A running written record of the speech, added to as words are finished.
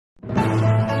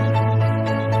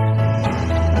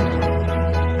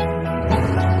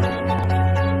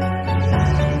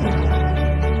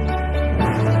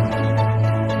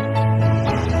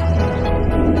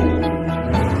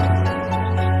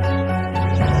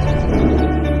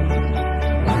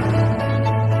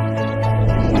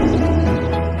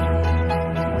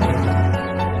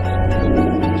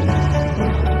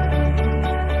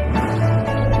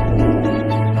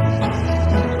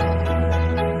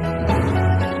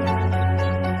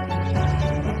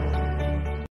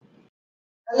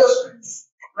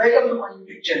Welcome to my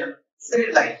YouTube channel,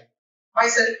 Civil Life.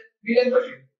 Myself, Viren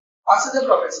Patel, Assistant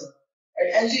Professor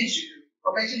at LJIET Institute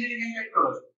of Engineering and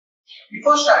Technology.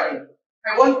 Before starting,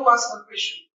 I want to ask one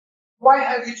question. Why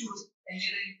have you chosen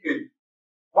engineering field?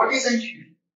 What is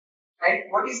engineering? And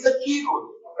what is the key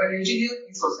role of an engineer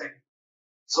in society?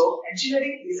 So,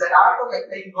 engineering is an art of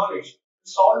applying knowledge to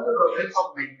solve the problems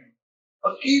of mankind.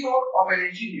 A key role of an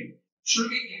engineer should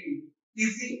be giving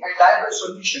easy and reliable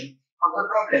solution of the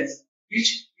problems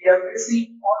which we are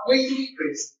facing or going to be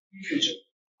faced in future.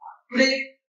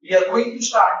 Today, we are going to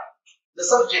start the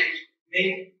subject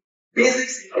named Basic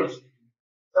Civil Engineering.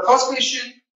 The first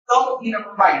question come in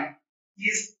our mind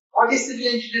is what is civil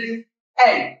engineering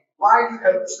and why do you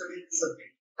have to study this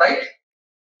subject, right?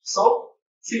 So,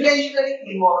 civil engineering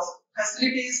involves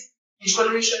facilities,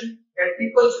 installation that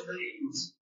people generally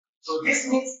use. So, this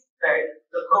means that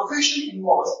the profession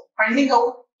involves finding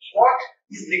out what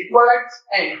is required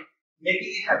and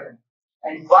making it happen.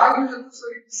 And why do you have to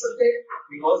study this subject?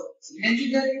 Because civil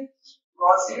engineering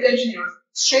or civil engineers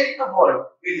shape the world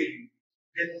we live in.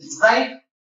 They design,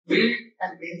 build,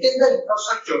 and maintain the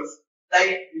infrastructures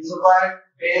like reservoir,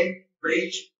 dam,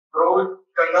 bridge, road,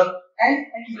 tunnel, and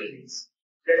buildings.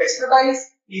 Their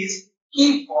expertise is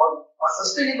key for a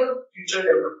sustainable future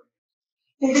development.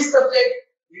 In this subject,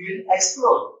 we will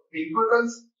explore the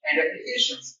importance and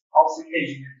applications of civil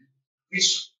engineering,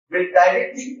 which will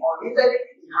directly or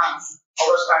indirectly enhance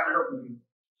our standard of living.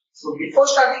 So, before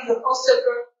starting the first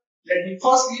chapter, let me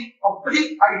first give a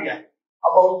brief idea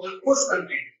about the course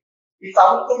content, its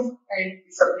outcome, and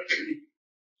its applicability.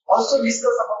 Also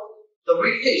discuss about the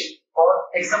weightage for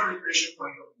exam preparation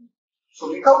point of view.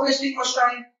 So, without wasting much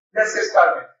time, let's get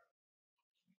started.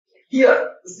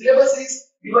 Here, the syllabus is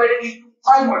divided into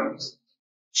 5 modules,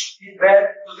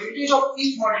 where the weightage of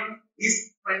each module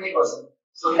is 20%.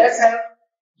 So, let's have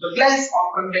the glance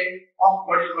of content of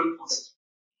module 1 first.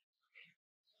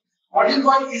 Module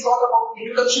 1 is all about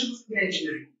introduction to civil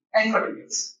engineering and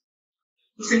materials.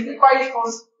 To simplify it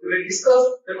first, we will discuss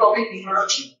the topic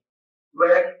introduction,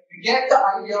 where we get the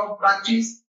idea of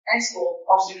branches and scope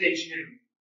of civil engineering,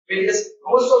 various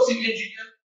roles of civil engineer,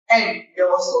 and we are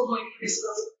also going to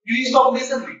discuss use of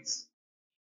measurements,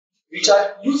 which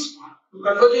are useful to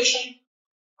conservation.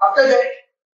 After that,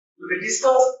 we will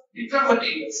discuss different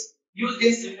materials used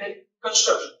in civil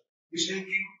construction, which will give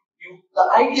you the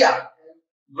idea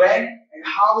when and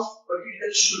how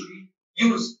materials should be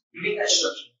used during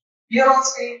construction. Here on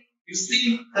screen, you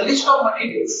see the list of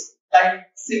materials like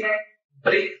cement,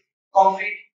 brick,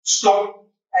 concrete, stone,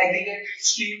 aggregate,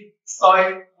 steel,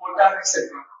 soil, mortar, etc.,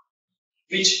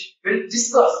 which we'll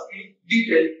discuss in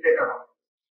detail later on.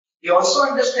 We also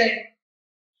understand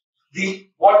the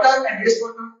water and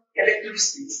wastewater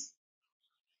characteristics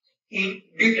in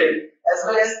detail, as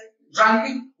well as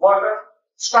drinking water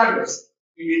standards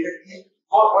in the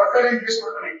water and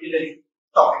wastewater engineering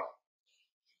topic.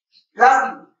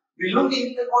 Lastly, we look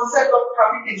into the concept of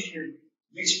traffic engineering,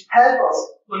 which help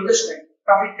us to understand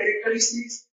traffic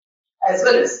characteristics as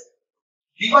well as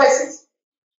devices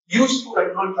used to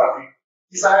control traffic.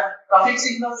 These are traffic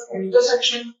signals and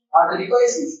intersection are the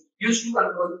devices used to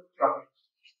control traffic.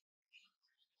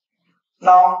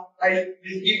 Now, I will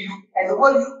give you an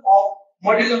overview of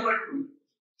module number 2,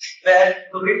 where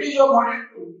the weightage of module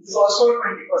 2 is also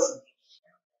 20%.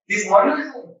 This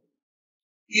module 2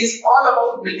 is all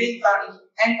about building planning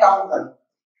and town planning.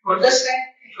 To understand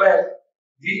it well,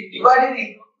 we divide it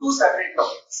into 2 separate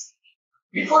topics.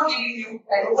 Before giving you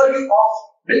an overview of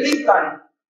building planning,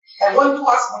 I want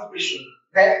to ask one question,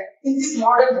 that in this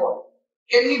modern world,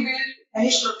 can we build any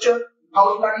structure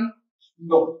without planning?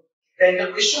 No. Then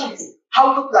the question is,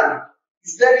 how to plan?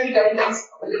 Is there any guidelines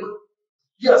available?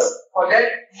 Yes, for that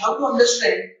we have to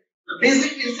understand the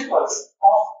basic principles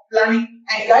of planning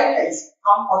and guidelines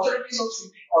from authorities of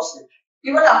city or state.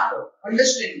 Even after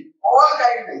understanding all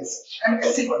guidelines and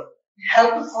principles, we have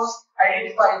to first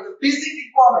identify the basic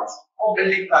requirements of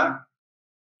building planning.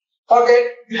 For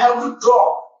that, you have to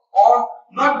draw or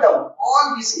note down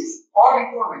all wishes or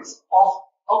requirements of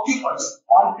occupants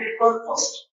on paper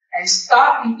first and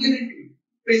start implementing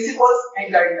principles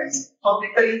and guidelines for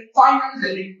preparing final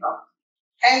building plan.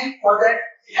 And for that,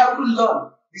 we have to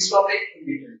learn this topic in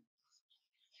detail.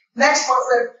 Next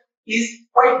concept is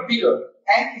quite bigger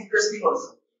and interesting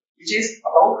also, which is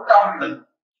about town planning.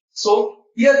 So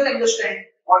here we understand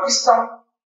what is town,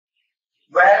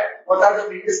 what are the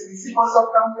various principles of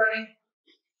town planning,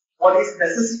 what is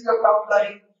necessity of town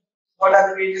planning, what are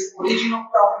the various origin of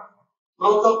town,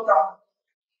 growth of town,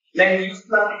 land use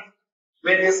planning,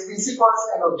 various principles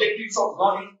and objectives of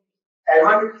zoning,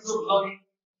 advantages of zoning.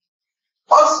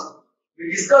 Also, we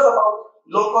discuss about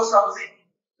low cost housing,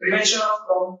 prevention of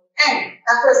crime, and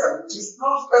FSI, which is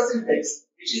floor stress index,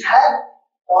 which is help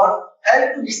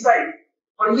to decide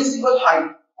permissible height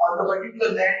on the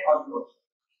particular land or floor.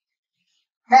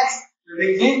 Next,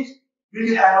 we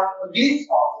will have a glimpse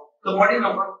of the model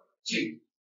number 3,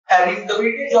 having the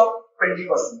weightage of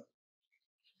 20%,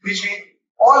 which is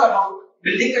all about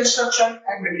building construction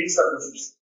and building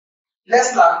services. Let's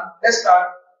start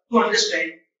to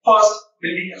understand first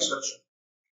building construction.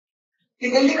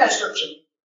 In building construction,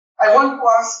 I want to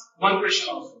ask one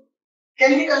question also.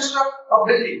 Can we construct a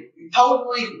building without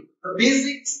knowing the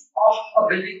basics of a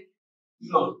building?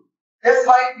 No. That's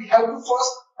why we have to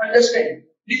first understand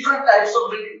different types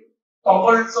of building,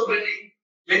 components of building,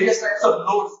 various types of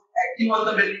loads acting on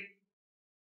the building,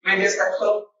 various types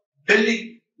of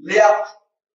building layout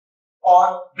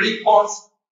or brick bonds,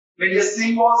 various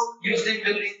symbols used in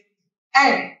building,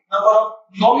 and number of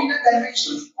nominal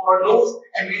dimensions for doors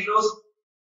and windows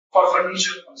for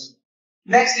furniture also.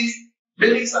 Next is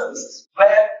building services,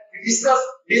 where we discuss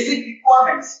basic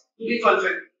requirements to be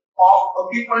fulfilled of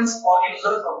occupants or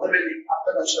users of the building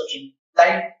after construction,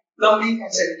 like plumbing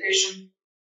and sanitation,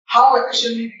 how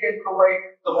efficiently we can provide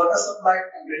the water supply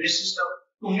and drainage system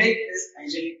to make this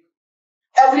hygienic.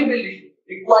 Every building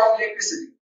requires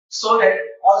electricity, so that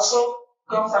also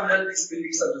comes under these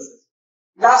building services.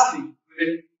 Lastly, we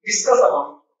will discuss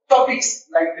about topics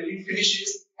like building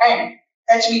finishes and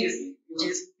HVAC, which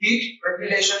is heat,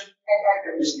 ventilation, and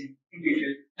air conditioning in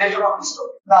detail later on this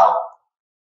topic. Now,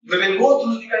 we will go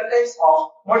through the contents of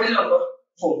model number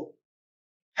 4,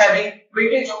 having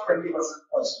weightage of 20%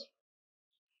 also.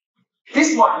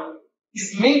 This model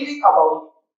is mainly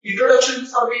about introduction to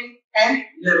surveying and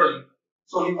leveling.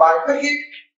 So we bifurcate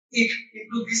it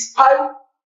into these 5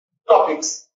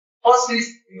 topics. First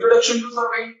is introduction to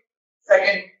surveying,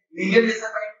 second, linear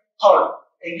measurement, third,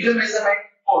 angular measurement,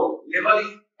 fourth,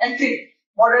 leveling, and fifth,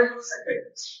 model tools and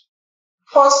techniques.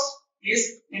 First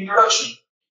is introduction.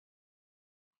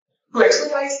 To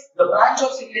exercise the branch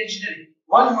of civil engineering,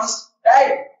 one must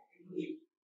dive into the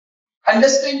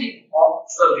understanding of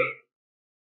surveying.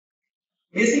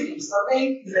 Basically,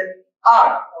 surveying is an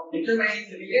art of determining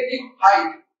the relative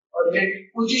height or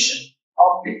relative position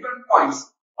of different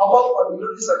points above or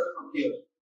below the surface of the earth.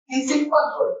 In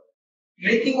simple words,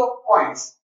 making of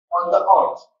points on the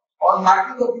earth or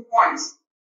marking of the points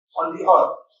on the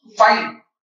earth to find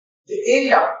the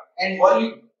area and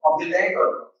volume of the land or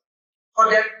earth. For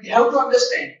that, we have to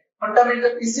understand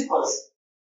fundamental principles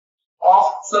of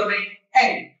surveying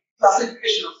and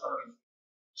classification of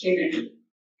surveying.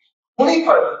 Moving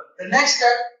further, the next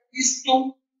step is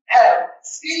to have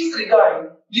skills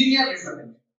regarding linear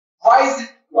measurement. Why is it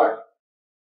required?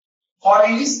 For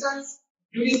instance,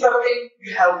 during surveying,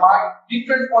 you have marked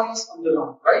different points on the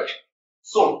ground, right?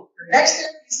 So, the next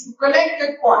step is to connect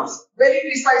the points very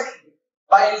precisely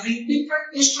by using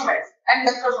different instruments and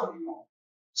methods on the ground.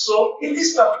 So, in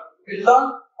this topic, we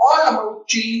learn all about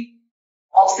chain,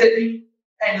 offsetting,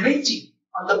 and ringing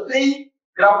on the plain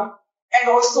ground, and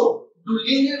also do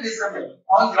linear measurement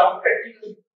on ground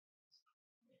practically.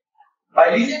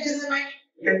 By linear measurement,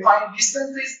 you can find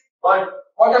distances, but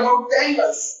what about the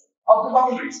angles of the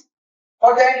boundaries?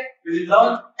 For that, we will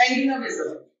learn angular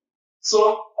measurement.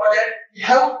 So, for that, we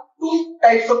have 2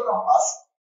 types of compass.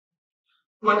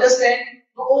 To understand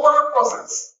the overall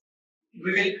process,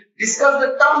 we will discuss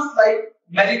the terms like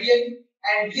meridian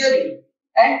and bearing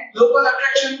and local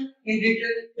attraction in detail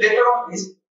later on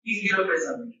this angular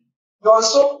measurement. We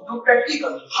also do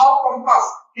practical how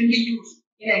compass can be used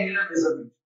in angular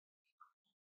measurement.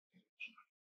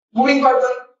 Moving further,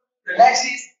 the next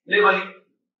is leveling.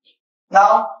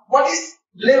 Now, what is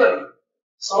leveling?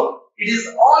 So, it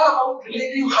is all about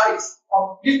relative heights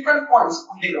of different points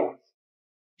on the ground.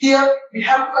 Here, we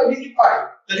have to identify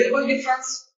the level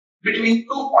difference between 2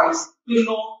 points to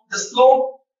know the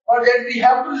slope, or that we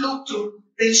have to look through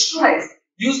the instruments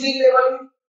used in leveling,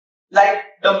 like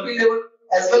dumping level,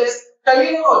 as well as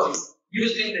terminologies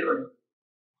used in leveling.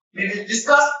 We will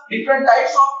discuss different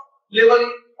types of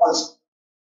leveling also.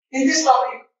 In this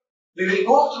topic, we will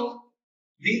go through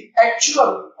the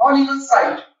actual uneven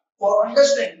site for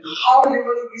understanding how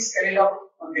leveling is carried out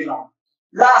on the ground.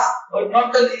 Last but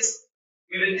not the least,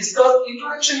 we will discuss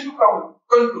introduction to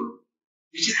contour,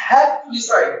 which is help to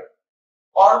decide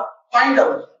or find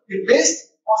out the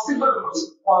best possible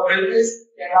routes for railways,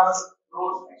 canals,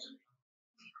 roads, etc.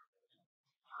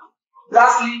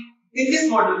 Lastly, in this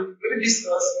module, we will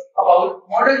discuss about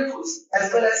modern tools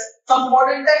as well as some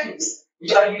modern techniques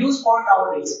which are used for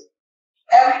nowadays.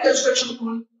 Every construction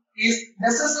tool is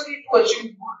necessary to achieve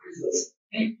good results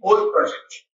in whole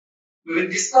project. We will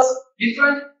discuss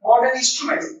different modern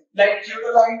instruments like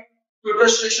theodolite, to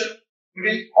illustration. We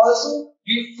will also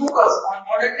give focus on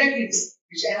modern techniques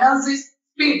which enhances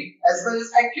speed as well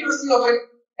as accuracy of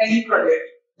any project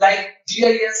like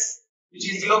GIS,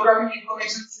 which is Geographic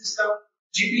Information System,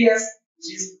 GPS,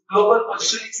 which is Global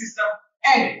Positioning System,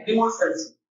 and remote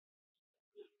sensing.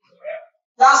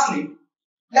 Lastly,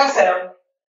 let's have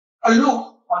a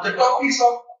look on the topics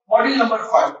of module number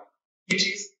 5, which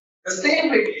is the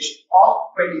same weightage of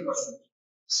 20%.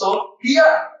 So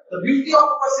here, the beauty of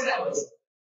our syllabus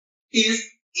is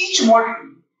each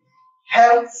module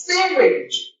have same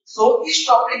weightage. So each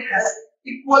topic has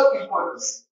equal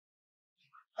importance.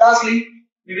 Lastly,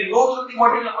 we will go through the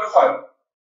module number 5.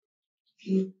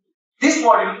 This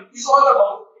module is all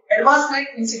about advancement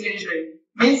in civil engineering,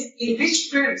 means in which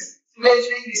fields civil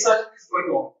engineering research is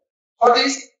going on. For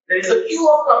this, there is a queue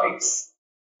of topics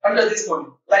under this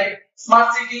module, like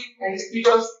smart city and its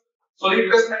features, solid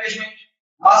waste management,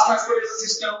 mass transportation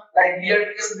system like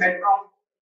BRTS, metro,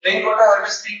 rainwater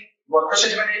harvesting,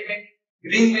 watershed management,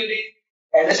 green building,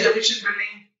 energy efficient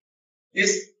building.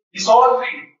 This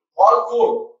all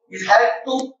four is help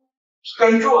to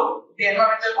control the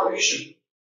environmental pollution.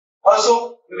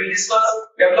 Also, we will discuss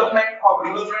development of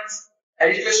riverfronts,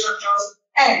 heritage structures,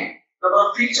 and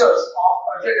the features of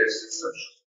untitled structures.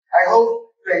 I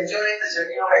hope you enjoy the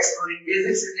journey of exploring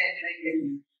basic civil engineering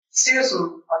techniques. See you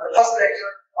soon on the first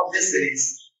lecture of this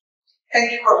series.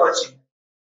 Thank you for watching.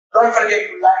 Don't forget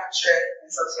to like, share,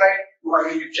 and subscribe to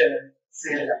my YouTube channel.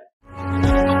 See you later.